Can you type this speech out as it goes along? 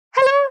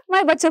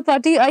my Bacha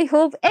Party. I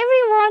hope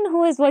everyone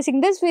who is watching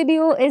this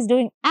video is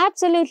doing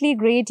absolutely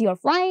great. You're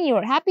fine,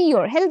 you're happy,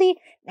 you're healthy,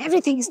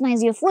 everything is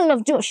nice, you're full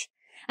of josh.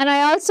 And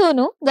I also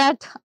know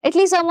that at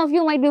least some of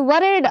you might be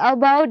worried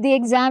about the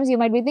exams. You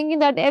might be thinking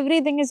that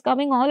everything is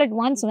coming all at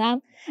once,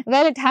 ma'am.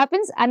 Well, it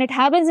happens, and it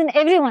happens in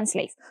everyone's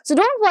life. So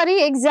don't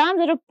worry,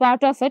 exams are a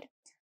part of it.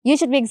 You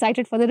should be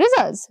excited for the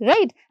results,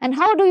 right? And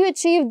how do you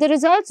achieve the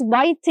results?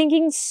 By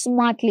thinking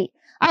smartly.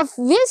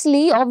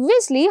 Obviously,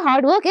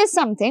 hard work is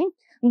something,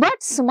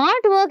 but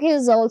smart work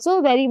is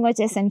also very much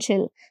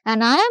essential.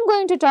 And I am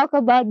going to talk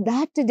about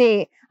that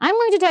today. I'm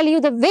going to tell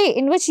you the way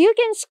in which you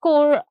can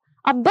score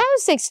above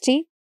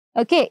 60,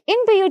 okay, in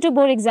PU2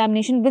 board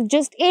examination with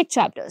just 8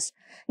 chapters.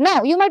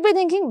 Now, you might be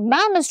thinking,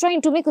 ma'am is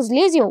trying to make us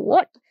lazy or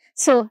what?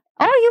 So,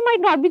 or you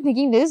might not be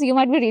thinking this, you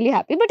might be really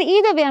happy. But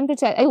either way,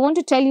 I want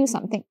to tell you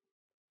something.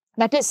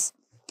 That is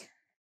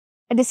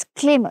a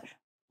disclaimer.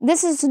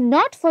 This is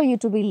not for you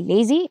to be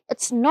lazy.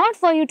 It's not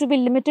for you to be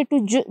limited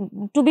to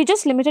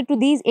just limited to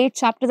these 8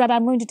 chapters that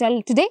I'm going to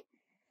tell today.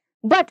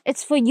 But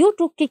it's for you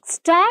to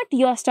kickstart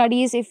your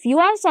studies. If you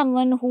are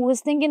someone who is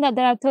thinking that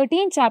there are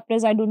 13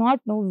 chapters, I do not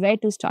know where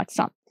to start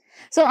from.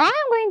 So I am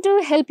going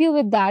to help you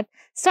with that.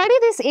 Study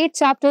these 8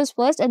 chapters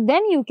first, and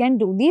then you can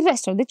do the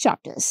rest of the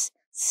chapters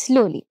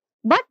slowly.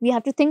 But we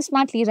have to think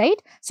smartly, right?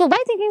 So by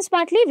thinking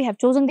smartly, we have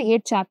chosen the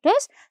 8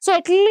 chapters. So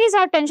at least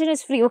our tension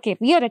is free. Okay,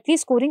 we are at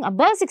least scoring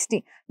above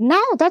 60.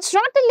 Now, that's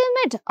not the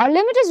limit. Our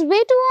limit is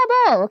way too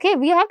above. Okay,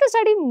 we have to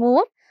study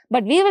more,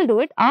 but we will do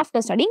it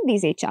after studying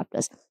these 8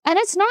 chapters. And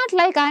it's not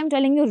like I am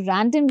telling you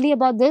randomly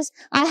about this.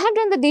 I have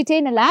done the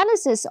detailed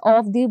analysis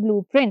of the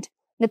blueprint.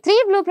 The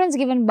 3 blueprints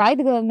given by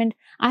the government,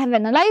 I have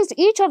analyzed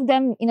each of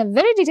them in a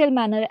very detailed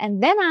manner,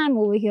 and then I am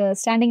over here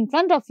standing in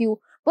front of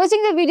you,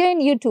 posting the video in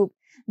YouTube.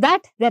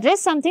 That there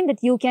is something that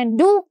you can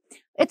do.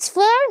 It's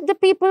for the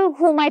people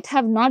who might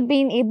have not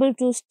been able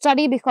to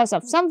study because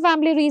of some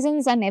family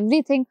reasons and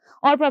everything,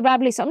 or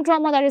probably some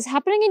trauma that is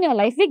happening in your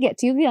life. We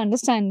get you, we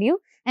understand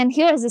you, and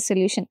here is the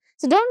solution.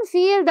 So don't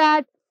feel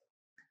that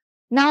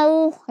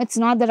now it's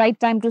not the right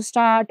time to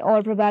start,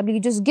 or probably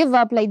just give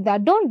up like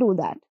that. Don't do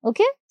that,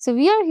 okay? So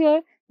we are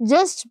here.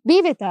 Just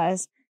be with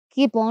us.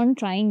 Keep on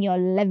trying your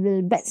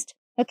level best,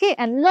 okay?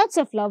 And lots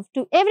of love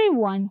to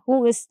everyone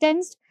who is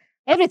tensed.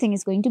 Everything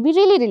is going to be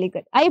really, really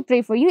good. I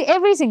pray for you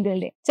every single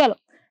day. Chalo,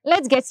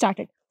 let's get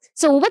started.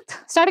 So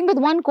starting with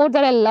one quote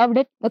that I loved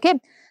it, okay?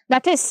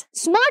 That is,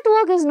 smart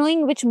work is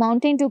knowing which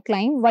mountain to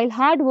climb, while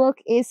hard work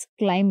is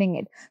climbing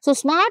it. So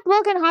smart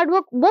work and hard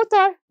work, both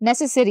are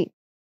necessary.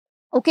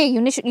 Okay,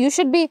 you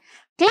should be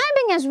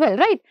climbing as well,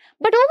 right?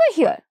 But over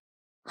here,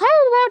 how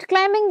about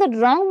climbing the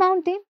wrong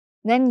mountain?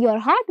 Then your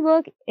hard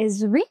work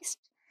is waste.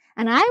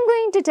 And I'm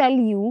going to tell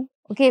you,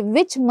 okay,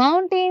 which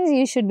mountains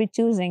you should be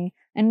choosing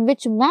and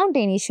which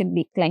mountain you should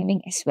be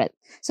climbing as well.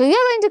 So we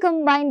are going to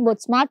combine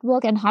both smart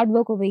work and hard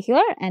work over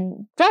here,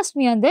 and trust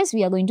me on this,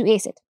 we are going to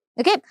ace it.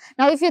 Okay.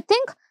 Now, if you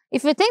think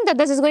that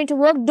this is going to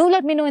work, do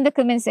let me know in the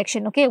comment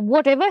section. Okay.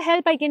 Whatever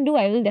help I can do,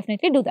 I will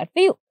definitely do that for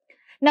you.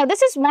 Now,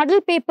 this is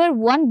model paper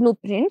 1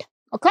 blueprint,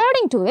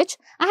 according to which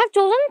I have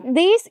chosen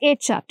these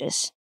 8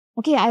 chapters.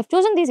 Okay. I have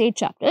chosen these 8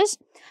 chapters.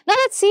 Now,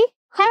 let's see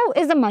how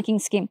is the marking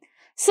scheme.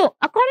 So,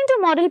 according to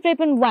model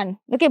paper 1,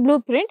 okay,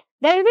 blueprint,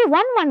 there will be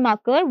 1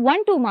 marker,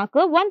 1 2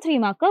 marker, 1 3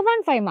 marker,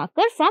 1 5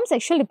 marker from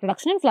sexual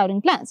reproduction and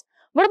flowering plants.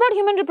 What about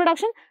human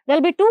reproduction? There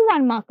will be 2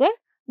 1 marker,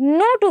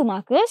 no 2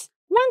 markers,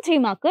 1 3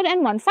 marker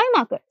and 1 5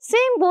 marker.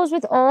 Same goes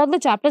with all the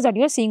chapters that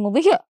you are seeing over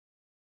here.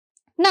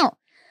 Now,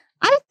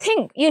 I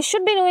think you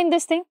should be knowing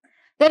this thing.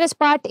 There is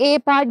part A,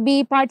 part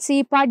B, part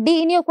C, part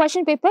D in your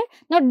question paper.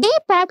 Now, D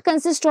part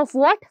consists of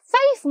what?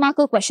 5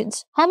 marker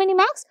questions. How many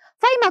marks?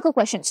 5 marker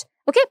questions.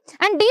 Okay.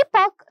 And D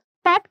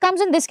part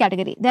comes in this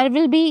category. There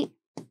will be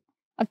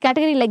a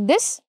category like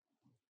this,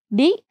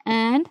 D,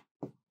 and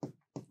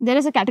there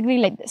is a category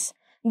like this,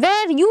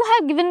 where you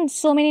have given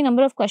so many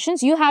number of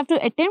questions. You have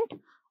to attempt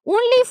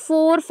only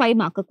 4 5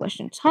 marker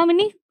questions. How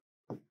many?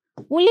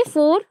 Only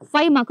 4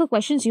 5 marker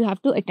questions you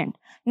have to attempt.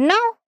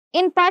 Now,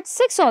 in part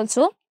 6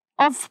 also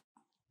of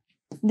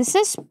this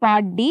is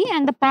part D,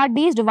 and the part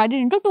D is divided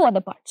into 2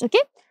 other parts.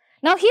 Okay.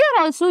 Now, here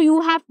also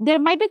there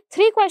might be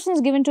 3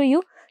 questions given to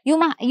you.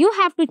 You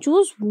have to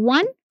choose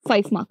 1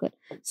 5 marker.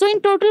 So,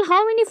 in total,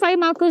 how many 5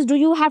 markers do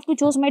you have to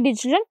choose, my dear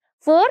children?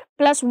 4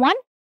 plus 1.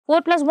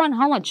 4 plus 1,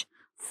 how much?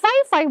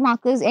 5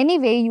 markers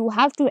anyway you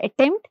have to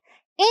attempt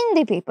in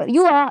the paper.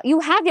 You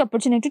have the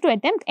opportunity to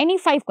attempt any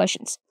 5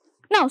 questions.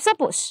 Now,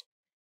 suppose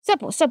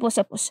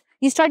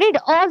you studied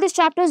all these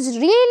chapters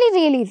really,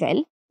 really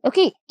well.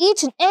 Okay,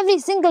 each and every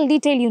single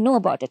detail you know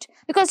about it,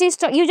 because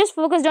you just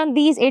focused on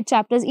these 8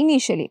 chapters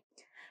initially.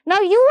 Now,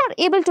 you are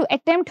able to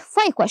attempt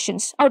 5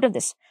 questions out of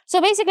this.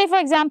 So, basically, for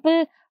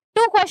example,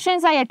 2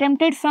 questions I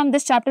attempted from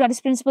this chapter, that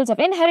is principles of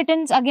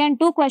inheritance. Again,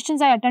 2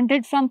 questions I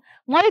attempted from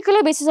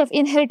molecular basis of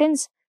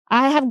inheritance.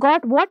 I have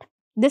got what?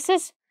 This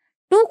is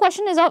 2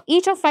 questions of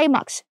each of 5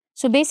 marks.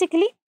 So,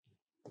 basically,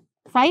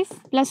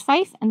 5 plus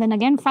 5 and then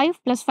again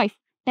 5 plus 5.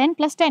 10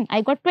 plus 10.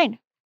 I got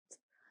 20.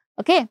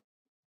 Okay.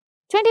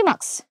 20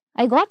 marks.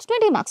 I got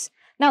 20 marks.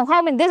 Now,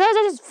 how many? These are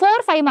just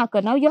 4 5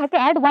 marker. Now, you have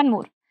to add one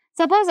more.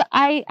 Suppose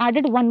I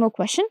added one more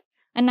question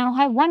and now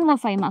I have one more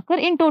 5 marker.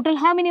 In total,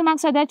 how many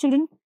marks are there,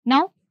 children?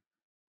 Now,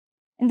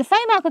 in the 5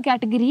 marker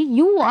category,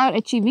 you are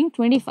achieving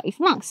 25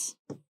 marks.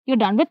 You're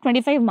done with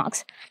 25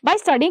 marks by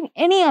studying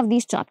any of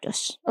these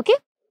chapters. Okay?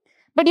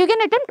 But you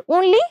can attempt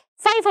only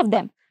 5 of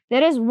them.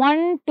 There is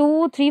 1,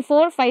 2, 3,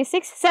 4, 5,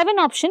 6, 7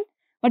 option,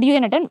 but you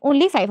can attempt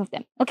only 5 of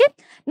them. Okay?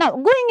 Now,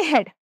 going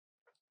ahead,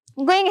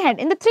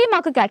 in the 3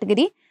 marker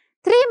category,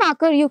 3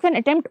 marker you can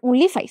attempt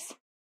only 5.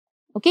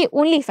 Okay?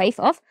 Only 5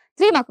 of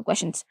 3 marker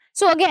questions.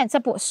 So, again,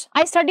 suppose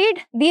I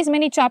studied these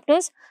many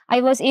chapters, I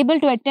was able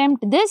to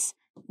attempt this,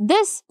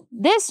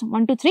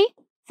 1, 2, 3,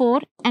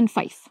 4 and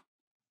 5.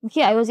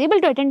 Okay, I was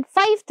able to attempt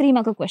 5 3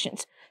 marker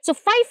questions. So,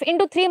 5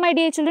 into 3, my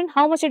dear children,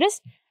 how much it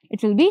is?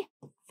 It will be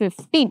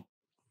 15.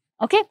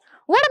 Okay.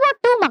 What about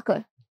 2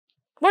 marker?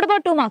 What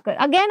about 2 marker?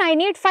 Again, I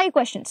need 5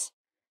 questions.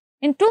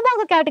 In 2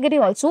 marker category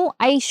also,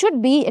 I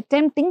should be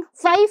attempting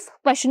 5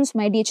 questions,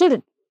 my dear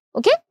children.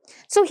 Okay.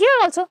 So, here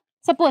also,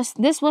 suppose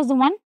this was the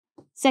 1,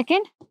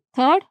 2nd,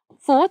 3rd,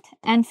 4th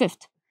and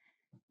 5th.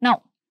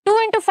 Now, 2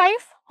 into 5,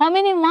 how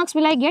many marks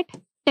will I get?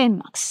 10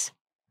 marks.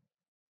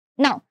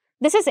 Now,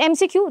 this is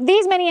MCQ.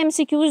 These many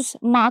MCQs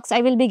marks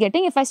I will be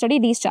getting if I study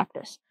these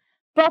chapters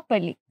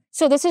properly.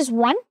 So, this is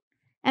 1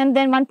 and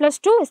then 1 plus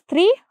 2 is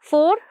 3,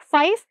 4,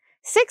 5,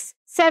 6,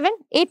 7,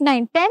 8,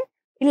 9, 10,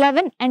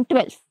 11 and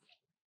 12.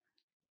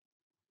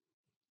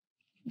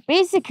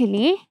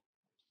 Basically,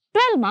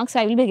 12 marks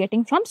I will be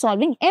getting from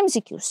solving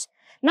MCQs.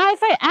 Now, if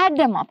I add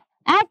them up,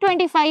 add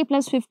 25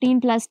 plus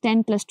 15 plus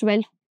 10 plus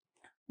 12,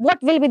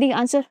 what will be the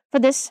answer for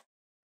this,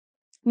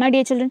 my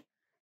dear children?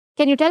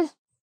 Can you tell?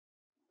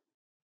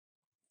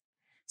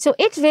 So,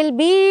 it will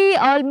be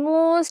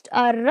almost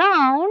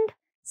around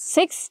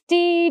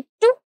 62,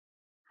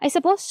 I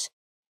suppose.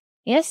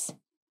 Yes,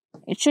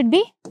 it should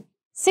be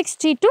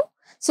 62.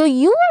 So,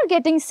 you are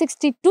getting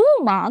 62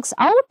 marks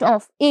out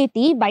of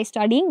 80 by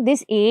studying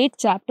these 8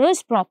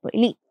 chapters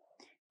properly.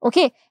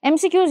 Okay,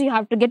 MCQs, you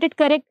have to get it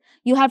correct.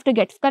 You have to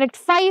get correct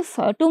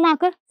 5 2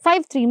 marker,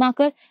 5 3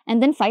 marker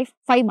and then 5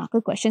 5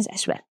 marker questions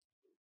as well.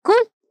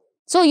 Cool.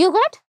 So, you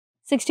got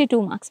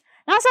 62 marks.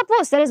 Now,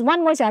 suppose there is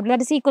one more chapter,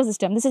 that is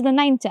ecosystem. This is the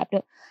 9th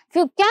chapter. If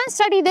you can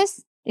study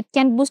this, it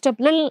can boost up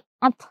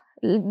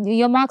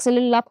your marks a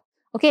little up.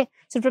 Okay.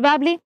 So,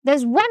 probably there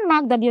is 1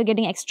 mark that you are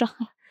getting extra.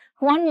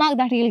 1 mark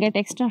that you will get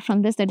extra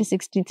from this, that is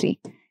 63.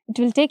 It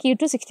will take you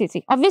to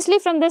 63. Obviously,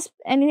 from this,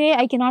 anyway,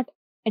 I cannot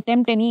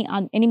attempt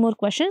any more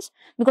questions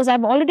because I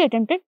have already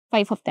attempted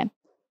 5 of them.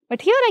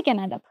 But here I can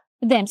add up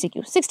with the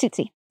MCQ,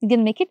 63. You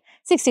can make it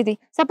 63.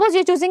 Suppose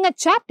you are choosing a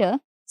chapter.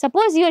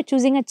 Suppose you are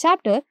choosing a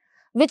chapter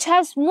which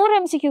has more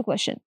MCQ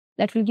question.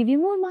 That will give you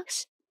more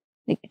marks.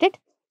 You get it?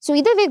 So,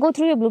 either way, go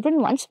through your blueprint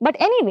once. But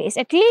anyways,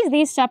 at least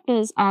these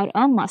chapters are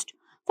a must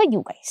for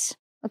you guys.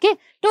 Okay?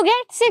 To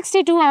get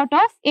 62 out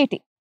of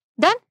 80.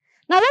 Done?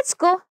 Now, let's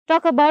go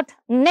talk about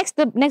the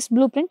next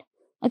blueprint.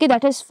 Okay,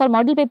 that is for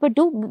model paper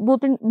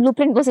 2.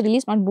 Blueprint was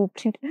released, not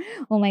blueprint.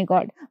 Oh my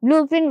god.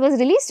 Blueprint was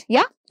released.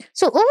 Yeah.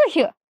 So, over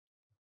here,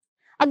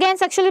 again,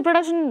 sexual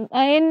reproduction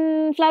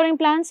in flowering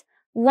plants.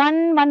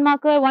 1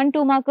 marker, 1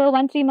 2 marker,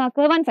 1 3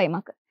 marker, 1 5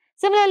 marker.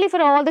 Similarly,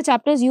 for all the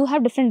chapters, you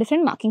have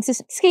different marking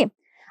scheme.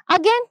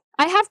 Again,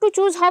 I have to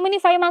choose how many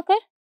 5 marker?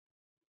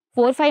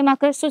 4 5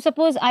 markers. So,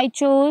 suppose I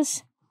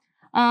chose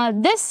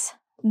this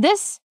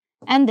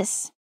and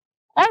this.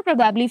 Or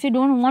probably, if you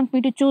don't want me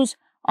to choose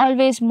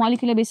always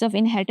molecular basis of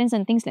inheritance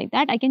and things like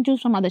that, I can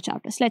choose from other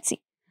chapters. Let's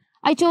see.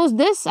 I chose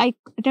this. I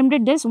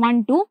attempted this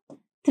 1, 2,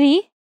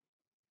 3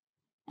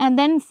 and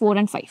then 4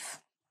 and 5.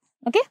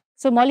 Okay.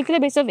 So, molecular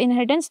basis of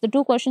inheritance, the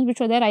 2 questions which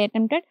were there, I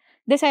attempted.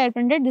 This I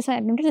attempted, this I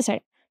attempted, this I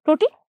attempted.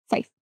 Total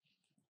 5.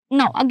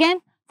 Now,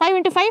 again, 5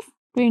 into 5,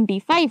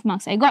 25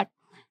 marks I got.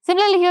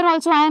 Similarly, here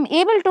also I am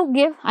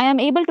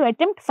able to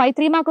attempt 5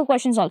 3 marker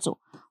questions also.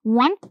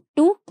 1,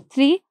 2,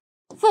 3,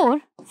 4,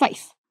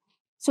 5.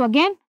 So,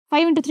 again,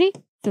 5 into 3,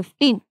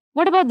 15.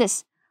 What about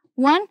this?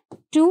 1,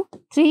 2,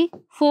 3,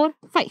 4,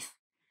 5.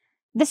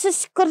 This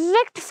is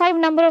correct 5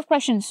 number of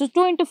questions. So,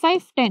 2 into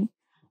 5, 10.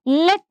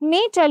 Let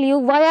me tell you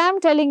why I am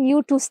telling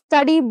you to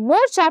study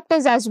more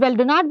chapters as well.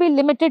 Do not be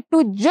limited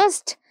to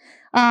just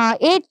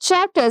 8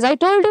 chapters. I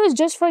told you it's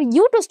just for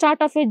you to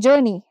start off your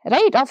journey,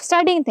 right, of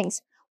studying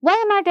things. Why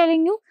am I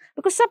telling you?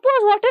 Because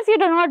suppose what if you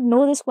do not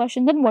know this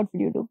question, then what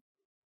will you do?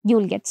 You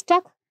will get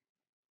stuck,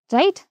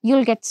 right? You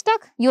will get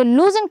stuck. You are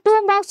losing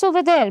 2 marks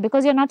over there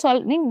because you are not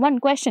solving 1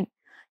 question.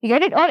 You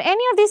get it? Or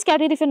any of these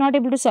categories if you are not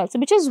able to solve. So,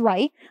 which is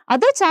why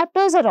other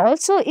chapters are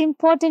also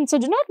important. So,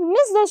 do not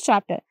miss those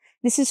chapters.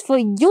 This is for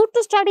you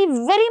to study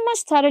very much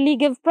thoroughly,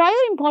 give prior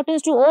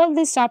importance to all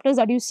these chapters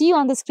that you see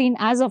on the screen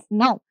as of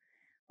now.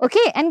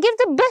 Okay, and give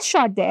the best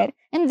shot there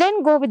and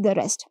then go with the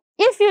rest.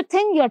 If you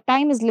think your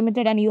time is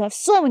limited and you have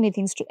so many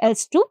things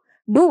else to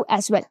do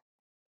as well,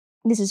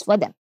 this is for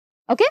them.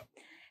 Okay,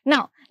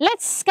 now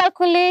let's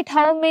calculate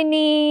how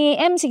many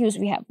MCQs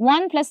we have.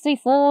 1 plus 3,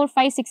 4,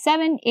 5, 6,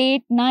 7,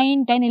 8,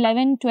 9, 10,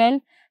 11,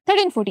 12,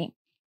 13, 14.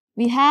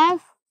 We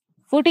have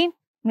 14,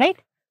 right?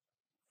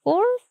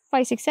 4,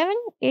 5, 6, 7,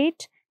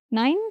 8,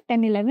 9,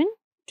 10, 11,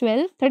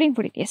 12, 13,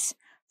 14. Yes,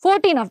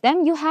 14 of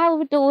them. You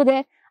have it over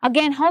there.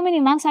 Again, how many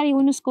marks are you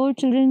going to score,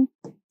 children?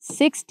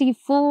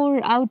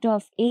 64 out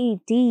of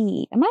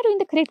 80. Am I doing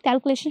the correct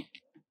calculation?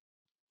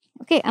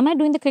 Okay, am I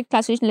doing the correct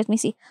calculation? Let me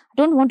see.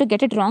 I don't want to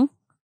get it wrong.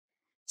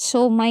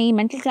 So my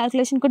mental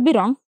calculation could be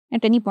wrong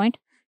at any point.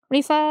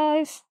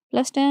 25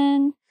 plus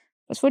 10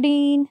 plus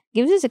 14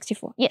 gives you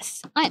 64.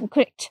 Yes, I am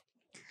correct.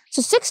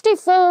 So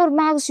 64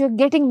 marks you're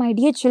getting, my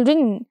dear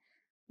children,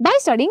 by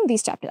studying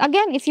these chapters.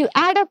 Again, if you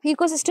add up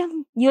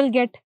ecosystem, you'll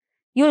get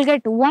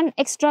one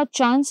extra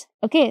chance.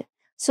 Okay,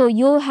 so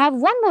you have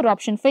one more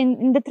option.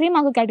 In the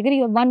 3-marker category,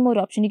 you have one more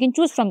option. You can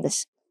choose from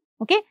this.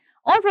 Okay,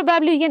 or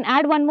probably you can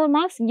add one more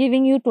marks,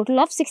 giving you a total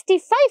of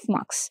 65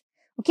 marks.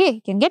 Okay,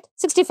 you can get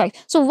 65.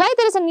 So why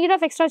there is a need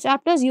of extra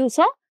chapters, you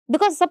saw?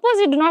 Because suppose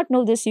you do not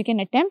know this, you can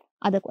attempt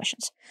other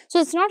questions. So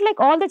it's not like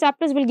all the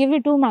chapters will give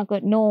you 2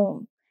 markers.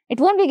 No, it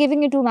won't be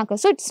giving you 2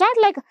 markers. So it's not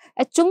like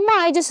a chumma,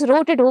 I just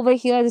wrote it over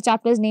here, the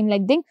chapter's name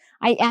like thing.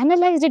 I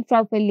analyzed it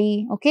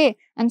properly, okay,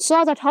 and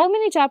saw that how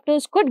many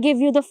chapters could give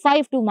you the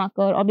 5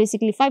 2-marker or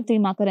basically 5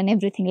 3-marker and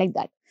everything like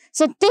that.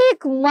 So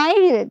take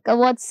my,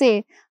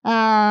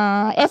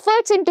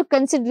 efforts into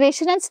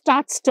consideration and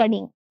start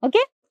studying,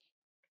 okay.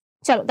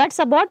 Chalo, that's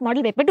about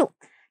model paper 2.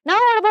 Now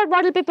what about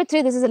model paper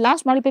 3? This is the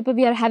last model paper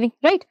we are having,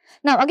 right?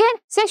 Now again,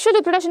 sexual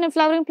reproduction in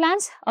flowering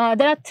plants.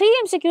 There are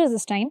 3 MCQs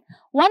this time,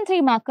 1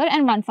 3-marker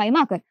and 1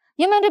 5-marker.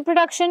 Human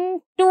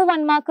reproduction, 2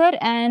 1-marker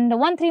and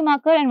 1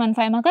 3-marker and 1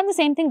 5-marker, and the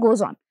same thing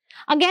goes on.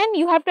 Again,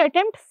 you have to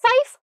attempt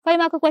 5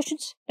 5-marker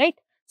questions, right?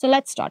 So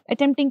let's start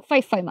attempting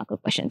 5 5-marker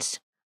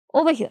questions.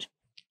 Over here.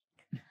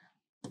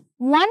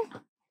 1,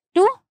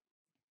 2,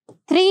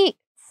 3,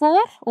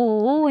 4.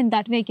 Oh, in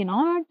that way I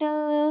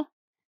cannot.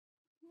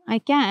 I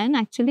can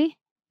actually,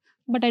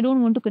 but I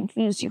don't want to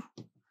confuse you.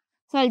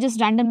 So I'll just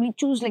randomly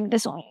choose like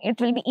this only.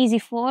 It will be easy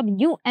for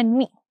you and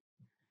me.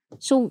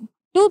 So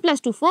 2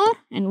 plus 2, 4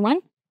 and 1,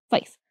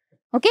 5.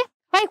 Okay,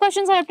 5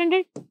 questions are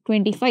attempted,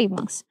 25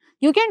 marks.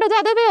 You can do the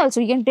other way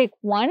also. You can take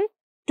 1,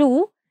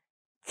 2,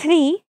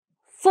 3,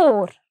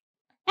 4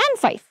 and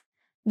 5.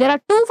 There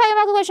are 2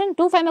 5-marker questions,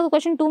 2 5-marker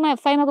questions, 2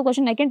 5-marker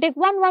questions. I can take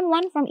 1, 1,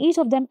 1 from each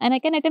of them and I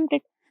can attempt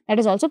it. That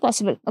is also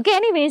possible. Okay,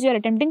 anyways, you are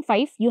attempting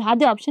 5. You have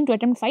the option to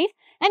attempt 5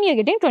 and you are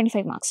getting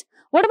 25 marks.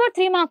 What about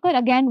 3-marker?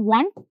 Again,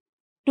 1,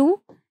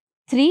 2,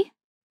 3,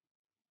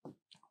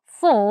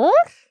 4.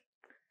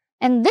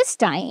 And this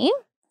time,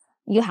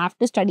 you have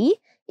to study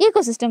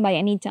ecosystem by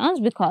any chance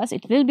because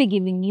it will be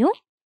giving you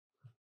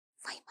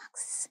 5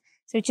 marks.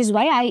 So, which is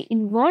why I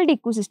involved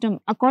ecosystem.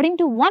 According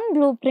to one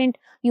blueprint,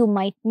 you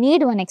might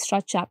need 1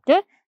 extra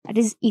chapter, that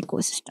is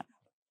ecosystem.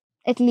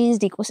 At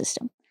least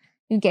ecosystem.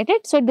 You get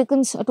it? So, it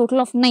becomes a total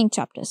of 9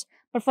 chapters.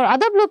 But for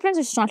other blueprints,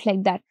 it's not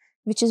like that.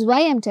 Which is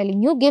why I'm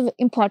telling you, give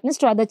importance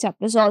to other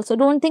chapters also.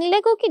 Don't think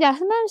like, okay,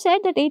 Jasmine ma'am said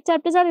that 8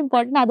 chapters are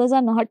important, others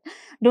are not.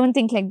 Don't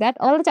think like that.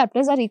 All the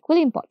chapters are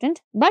equally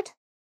important. But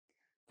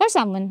for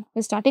someone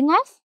who's starting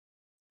off,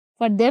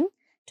 for them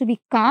to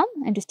be calm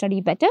and to study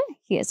better,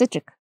 here's a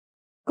trick.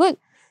 Good.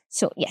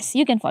 So, yes,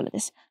 you can follow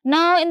this.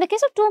 Now, in the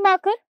case of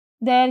 2-marker,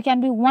 there can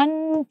be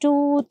 1,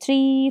 2,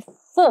 3,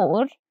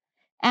 4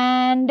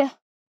 and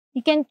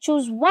you can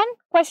choose 1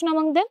 question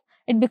among them.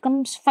 It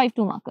becomes 5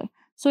 2-marker.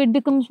 So, it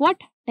becomes what?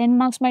 10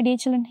 marks, my dear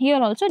children.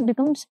 Here also, it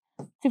becomes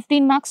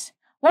 15 marks.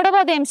 What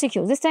about the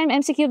MCQ? This time,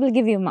 MCQ will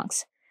give you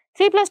marks.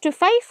 3 plus 2,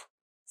 5,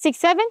 6,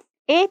 7,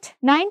 8,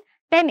 9,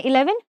 10,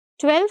 11,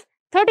 12,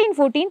 13,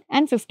 14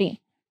 and 15.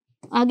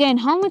 Again,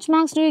 how much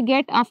marks do you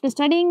get after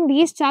studying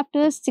these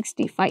chapters?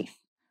 65.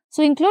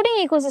 So,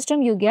 including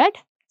ecosystem, you get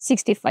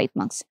 65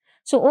 marks.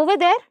 So, over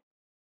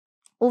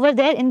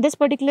there in this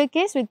particular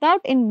case,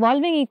 without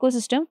involving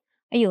ecosystem,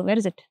 where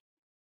is it?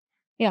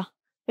 Yeah.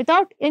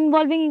 Without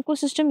involving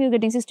ecosystem, you're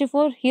getting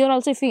 64. Here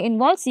also, if you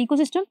involve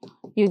ecosystem,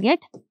 you get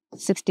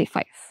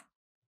 65.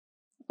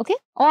 Okay?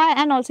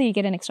 And also, you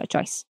get an extra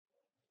choice.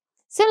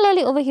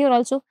 Similarly, over here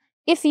also,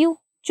 if you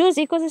choose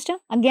ecosystem,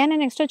 again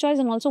an extra choice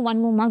and also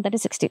 1 more mark, that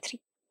is 63.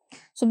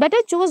 So, better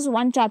choose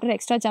 1 chapter,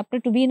 extra chapter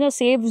to be in a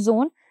safe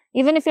zone.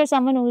 Even if you're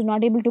someone who is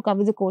not able to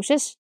cover the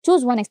courses,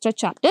 choose 1 extra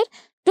chapter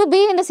to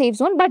be in the safe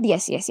zone. But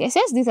yes,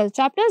 these are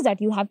chapters that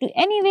you have to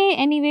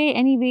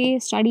anyway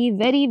study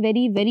very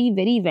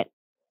well.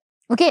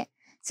 Okay,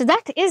 so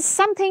that is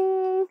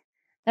something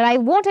that I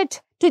wanted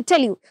to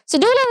tell you. So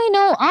do let me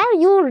know, are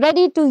you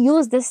ready to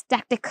use this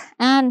tactic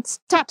and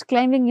start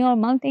climbing your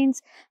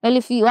mountains? Well,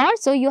 if you are,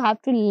 so you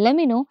have to let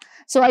me know.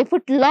 So I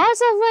put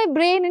lots of my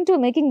brain into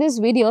making this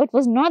video. It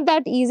was not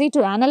that easy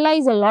to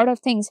analyze a lot of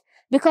things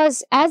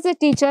because as a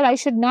teacher, I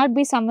should not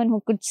be someone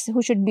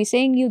who should be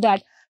saying you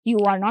that you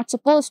are not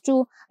supposed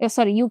to,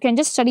 you can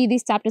just study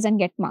these chapters and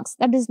get marks.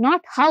 That is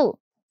not how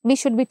we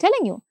should be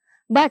telling you.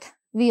 But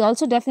we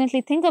also definitely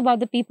think about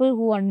the people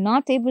who are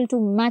not able to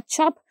match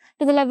up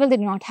to the level they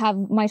might have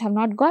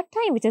not got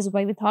time, which is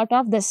why we thought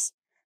of this.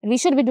 We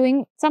should be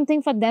doing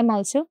something for them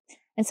also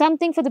and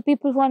something for the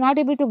people who are not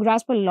able to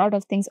grasp a lot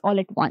of things all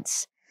at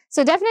once.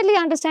 So definitely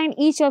understand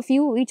each of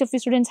you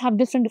students have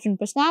different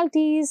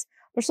personalities,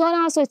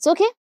 personas, so it's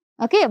okay.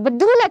 Okay, but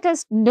do let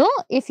us know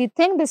if you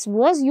think this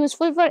was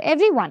useful for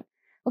everyone.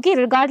 Okay,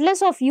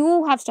 regardless of you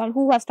who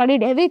have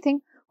studied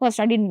everything, who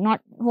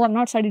have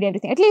not studied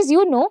everything. At least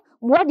you know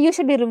what you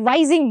should be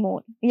revising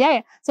more.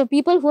 Yeah. So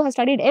people who have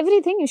studied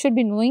everything, you should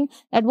be knowing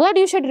that what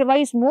you should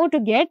revise more to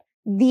get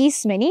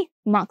these many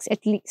marks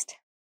at least.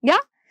 Yeah.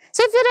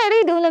 So if you're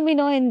ready, do let me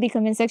know in the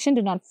comment section.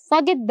 Do not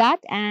forget that.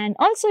 And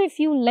also, if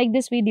you like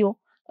this video,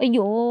 if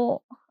you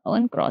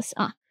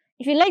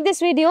like this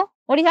video,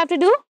 what do you have to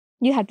do?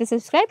 You have to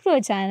subscribe to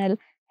our channel,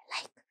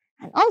 like,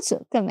 and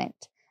also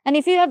comment. And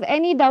if you have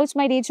any doubts,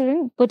 my dear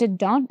children, put it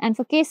down. And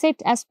for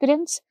KCET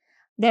aspirants,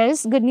 there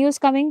is good news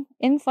coming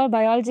in for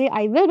biology.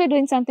 I will be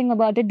doing something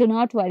about it. Do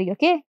not worry,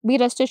 okay? Be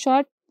rest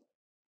assured.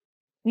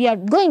 We are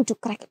going to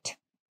crack it.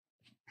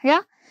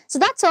 Yeah? So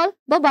that's all.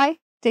 Bye-bye.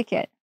 Take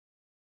care.